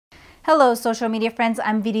Hello, social media friends.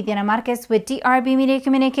 I'm Viridiana Marquez with DRB Media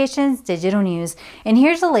Communications Digital News, and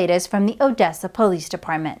here's the latest from the Odessa Police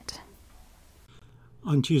Department.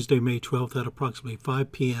 On Tuesday, May 12th at approximately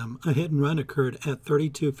 5 p.m., a hit-and-run occurred at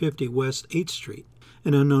 3250 West 8th Street.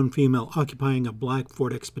 An unknown female occupying a black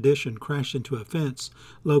Ford Expedition crashed into a fence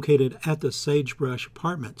located at the Sagebrush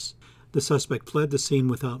Apartments. The suspect fled the scene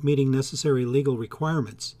without meeting necessary legal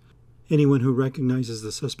requirements. Anyone who recognizes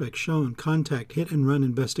the suspect shown, contact hit-and-run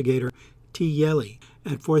investigator T. Yelley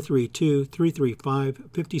at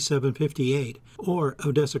 432-335-5758 or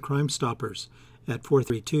Odessa Crime Stoppers at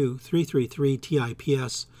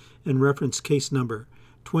 432-333-TIPS and reference case number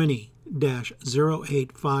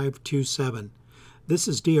 20-08527. This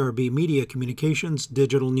is DRB Media Communications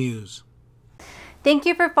Digital News. Thank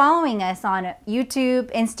you for following us on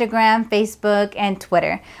YouTube, Instagram, Facebook, and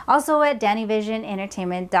Twitter. Also at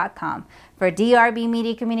DannyVisionEntertainment.com. For DRB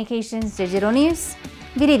Media Communications Digital News,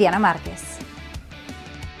 Viridiana Marquez.